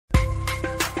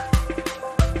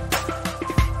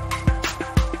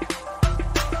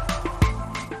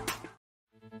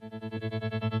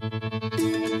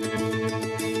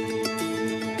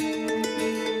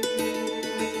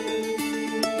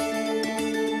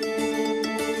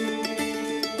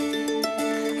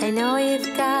know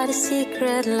you've got a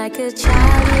secret like a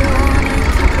child, you wanna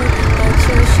keep it, but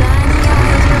your shiny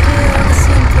eyes reveal the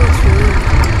simple truth.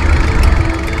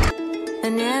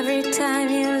 And every time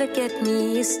you look at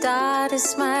me, you start to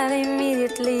smile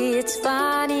immediately. It's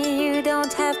funny, you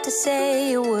don't have to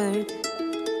say a word.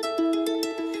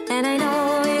 And I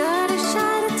know you're too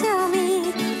shy to tell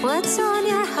me what's on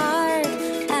your heart,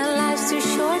 and life's too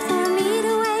short for me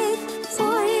to wait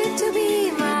for you to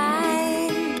be mine.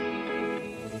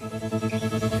 I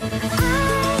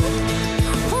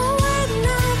won't wait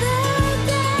another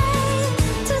day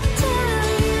to tell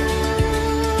you.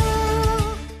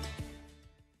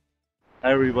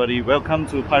 Hi everybody, welcome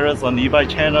to Pirates on E-Bike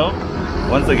channel.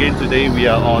 Once again today we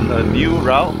are on a new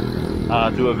route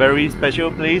to a very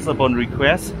special place upon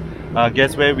request.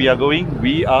 Guess where we are going?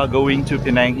 We are going to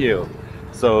Penang Hill.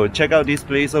 So check out this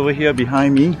place over here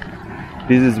behind me.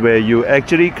 This is where you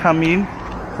actually come in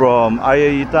from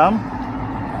Itam.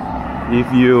 If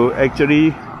you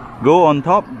actually go on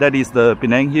top, that is the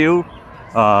Penang Hill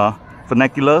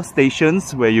vernacular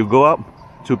stations where you go up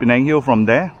to Penang Hill from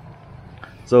there.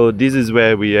 So this is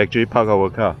where we actually park our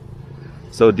car.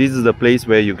 So this is the place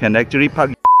where you can actually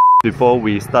park before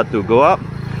we start to go up.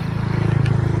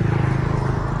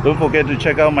 Don't forget to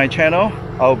check out my channel.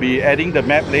 I'll be adding the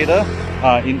map later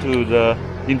into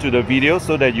the video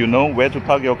so that you know where to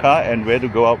park your car and where to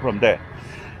go out from there.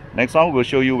 Next one, we'll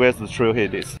show you where the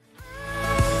trailhead is.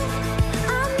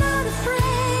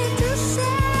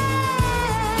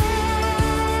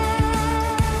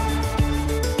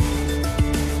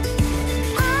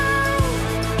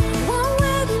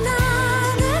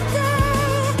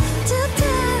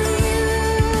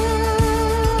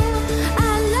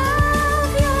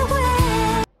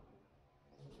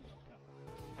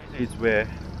 Is where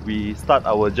we start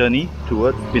our journey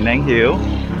towards Penang Hill.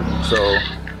 So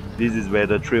this is where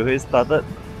the trailhead started,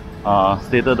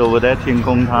 stated over there Thiên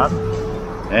Công Tháp,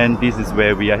 and this is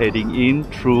where we are heading in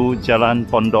through Jalan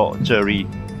Pondok Cherry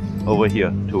over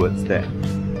here towards there.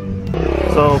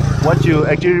 So once you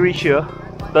actually reach here,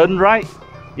 turn right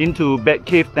into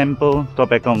Batcave Temple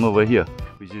Topekong over here,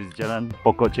 which is Jalan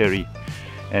Pokok Cherry,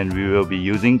 and we will be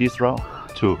using this route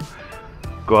to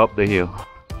go up the hill.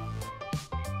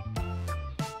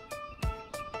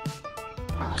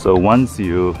 So once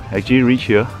you actually reach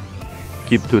here,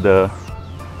 keep to the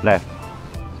left.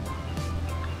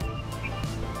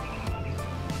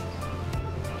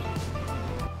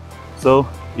 So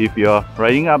if you're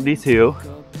riding up this hill,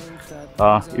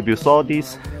 if you saw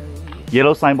this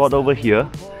yellow signboard over here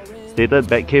stated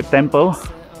Batcave Temple,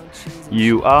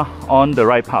 you are on the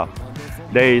right path.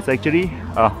 There is actually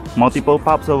multiple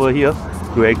paths over here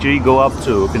to actually go up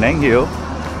to Penang Hill.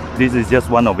 This is just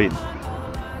one of it.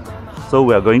 So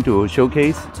we are going to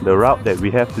showcase the route that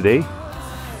we have today,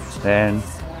 and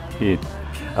in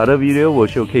other video we'll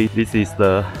showcase this is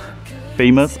the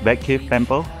famous Batcave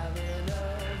Temple.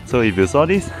 So if you saw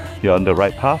this, you're on the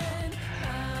right path.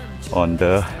 On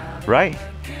the right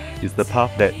is the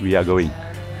path that we are going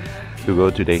to go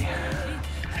today.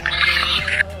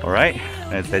 Alright,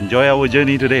 let's enjoy our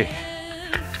journey today.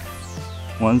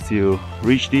 Once you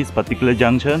reach this particular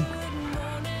junction,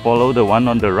 follow the one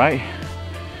on the right.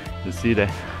 You see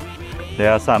that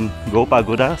there are some Go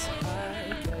Pagodas.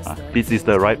 This is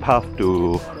the right path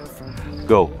to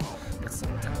go.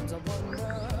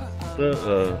 After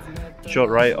a short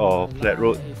ride of flat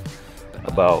road,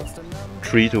 about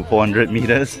 300 to 400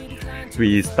 meters,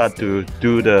 we start to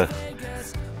do the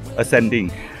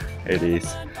ascending. It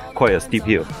is quite a steep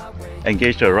hill.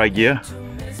 Engage the right gear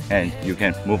and you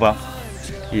can move up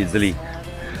easily.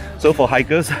 So for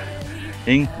hikers, I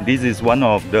think this is one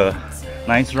of the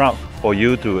nice route for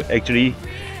you to actually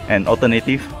an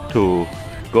alternative to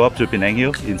go up to Penang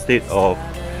Hill instead of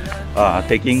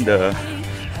taking the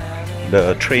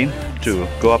train to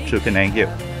go up to Penang Hill.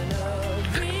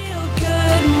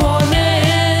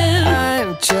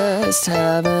 I'm just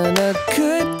having a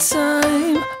good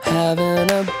time,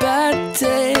 having a bad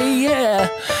day, yeah.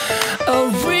 A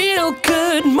real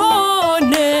good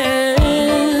morning.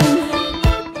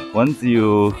 Once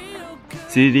you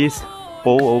see this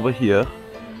pole over here,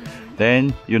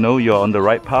 then you know you're on the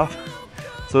right path.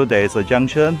 So there is a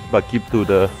junction, but keep to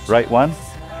the right one.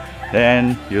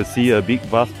 Then you'll see a big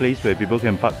vast place where people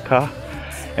can park car,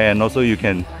 and also you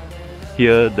can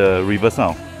hear the river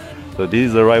sound. So this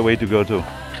is the right way to go to.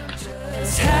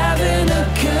 Just having a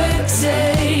good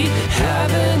day,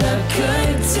 having a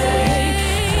good day.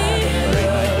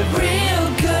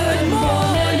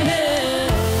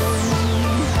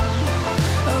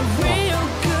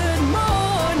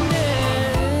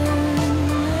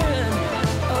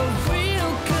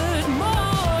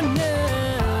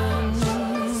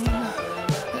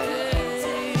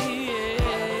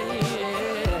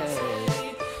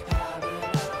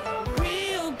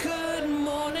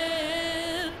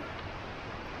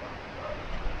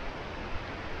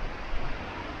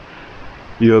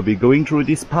 you'll be going through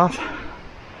this path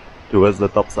towards the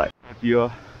top side. If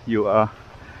you are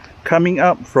coming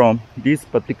up from this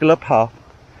particular path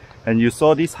and you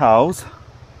saw this house,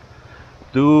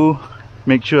 do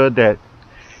make sure that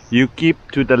you keep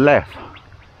to the left.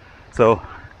 So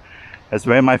that's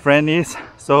where my friend is,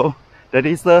 so that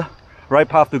is the right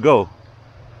path to go.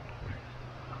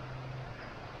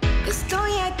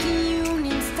 Estoy aquí un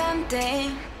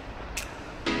instante.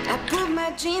 I put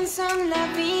my jeans on, la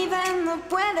vida no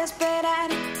puede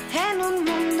esperar en un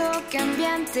mundo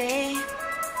cambiante.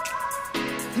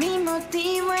 Mi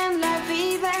motivo en la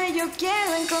vida yo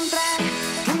quiero encontrar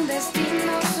un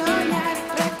destino, soñar,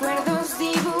 recuerdos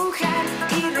dibujar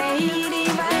y reír y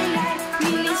bailar,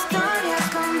 mil historias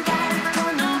contar,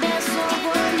 con un beso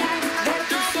volar, ver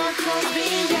tus ojos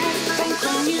brillar, ven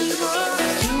conmigo.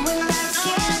 You will not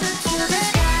get to the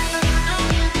sky.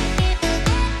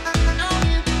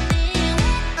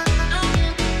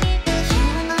 You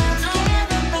will not get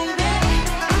it, baby.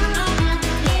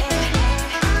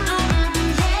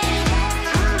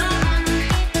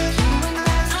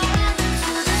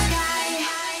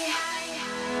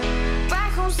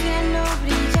 Bajo un cielo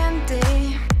brillante,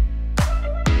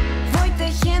 voy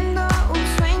tejiendo un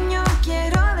sueño,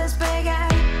 quiero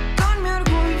despegar, con mi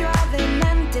orgullo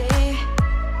adelante.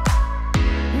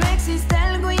 No existe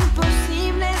algo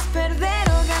imposible, es perder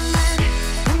o ganar,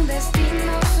 un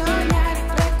destino, soñar,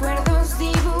 recuerdos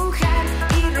dibujar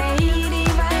y reír y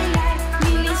bailar,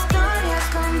 mil historias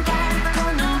contar,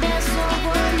 con un beso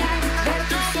volar, ver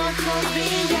tus ojos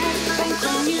brillar, ven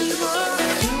conmigo.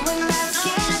 You will not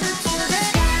get to the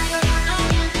sky.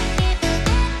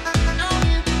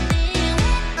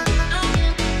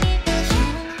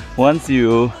 Once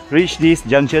you reach this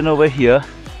junction over here,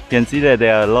 you can see that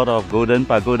there are a lot of golden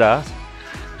pagodas,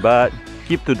 but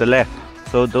keep to the left.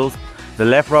 So the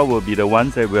left route will be the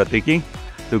ones that we are taking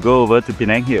to go over to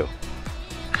Penang Hill.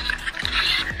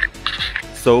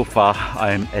 So far,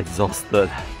 I am exhausted,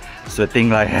 sweating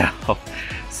like hell.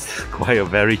 It's quite a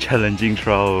very challenging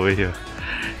trail over here.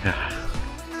 Yeah.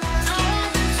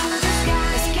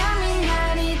 Es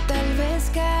caminar y tal vez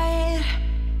caer.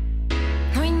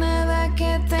 No hay nada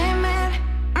que temer.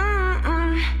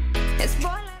 Es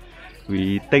volar.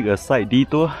 We take a side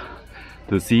detour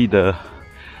to see the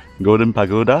golden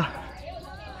pagoda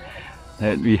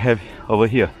that we have over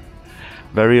here.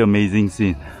 Very amazing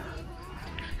scene.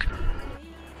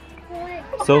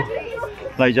 So,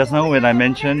 like just now when I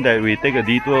mentioned that we take a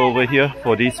detour over here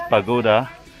for this pagoda,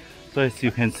 so as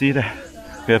you can see that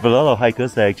we have a lot of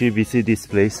hikers that actually visit this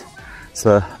place. It's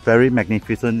a very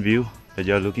magnificent view that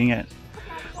you're looking at.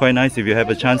 Quite nice if you have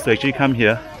a chance to actually come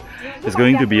here. It's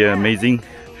going to be an amazing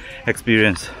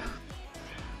experience.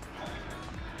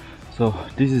 So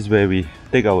this is where we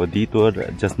take our detour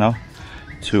just now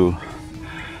to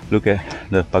look at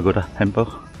the pagoda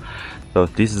temple. So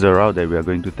this is the route that we are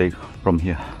going to take from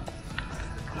here.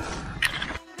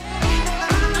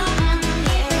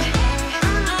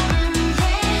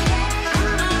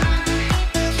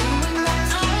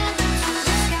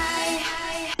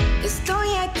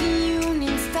 Estoy aquí un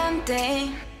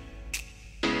instante.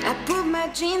 I put my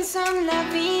jeans on, la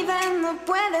vida no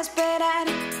puede esperar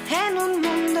en un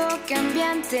mundo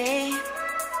cambiante.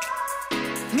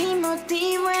 Mi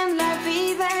motivo en la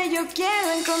vida yo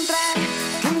quiero encontrar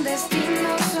un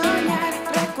destino, soñar,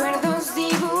 recuerdos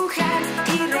dibujar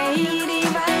y reír y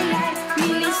bailar,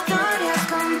 mil historias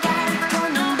contar,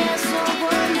 con un beso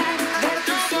volar, ver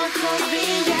tus ojos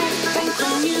brillar, ven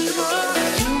conmigo.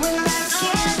 You will not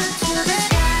get to the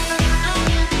sky.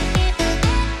 You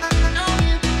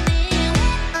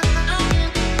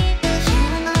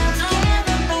will not get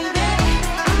it, baby.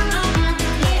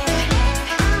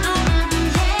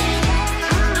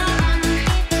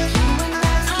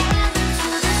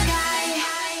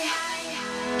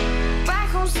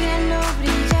 Bajo un cielo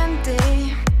brillante,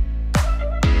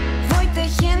 voy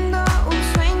tejiendo un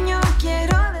sueño,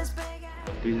 quiero despegar.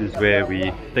 This is where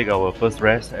we take our first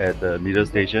rest at the middle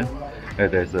station.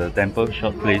 There's a temple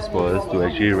short place for us to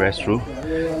actually rest through.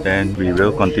 Then we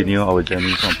will continue our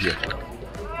journey from here.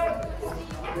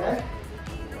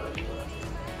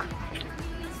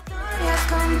 Historias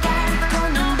contar,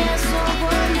 con un beso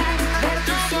volar, ver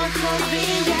tus ojos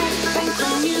brillar, ven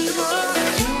conmigo.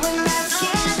 You will not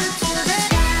get to the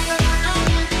sky. You will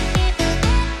not get it,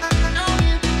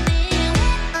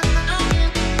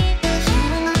 baby. You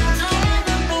will not get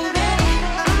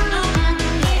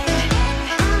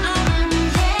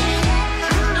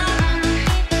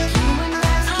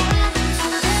to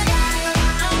the sky.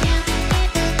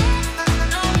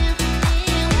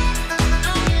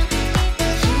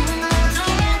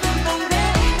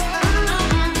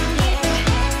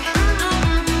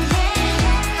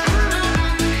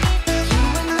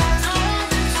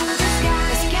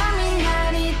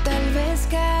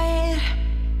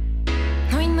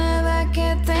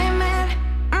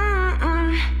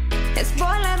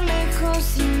 volar lejos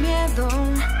sin miedo.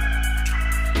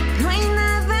 No hay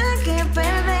nada que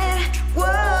perder. Wow.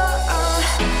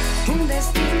 Un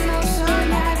destino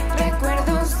soñar,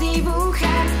 recuerdos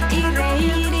dibujar y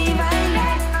reír y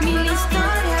bailar. Mil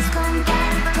historias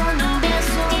contar, con un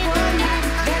beso volar,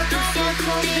 ver tus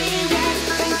ojos brillar.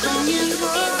 Ven conmigo,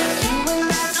 you will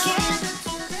not get.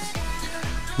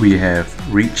 We have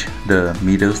reached the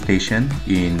middle station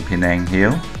in Penang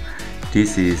Hill.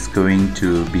 This is going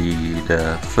to be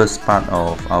the first part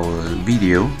of our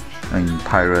video in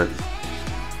Pirate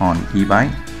on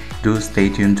e-bike. Do stay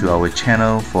tuned to our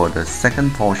channel for the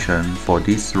second portion for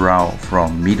this route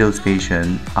from middle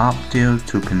station up till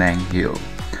to Penang Hill.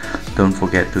 Don't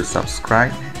forget to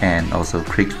subscribe and also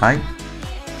click like.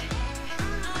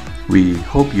 We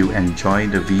hope you enjoy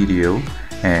the video,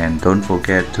 and don't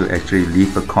forget to actually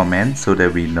leave a comment so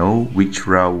that we know which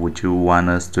route would you want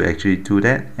us to actually do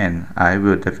that, and I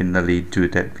will definitely do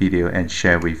that video and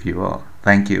share with you all.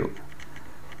 Thank you.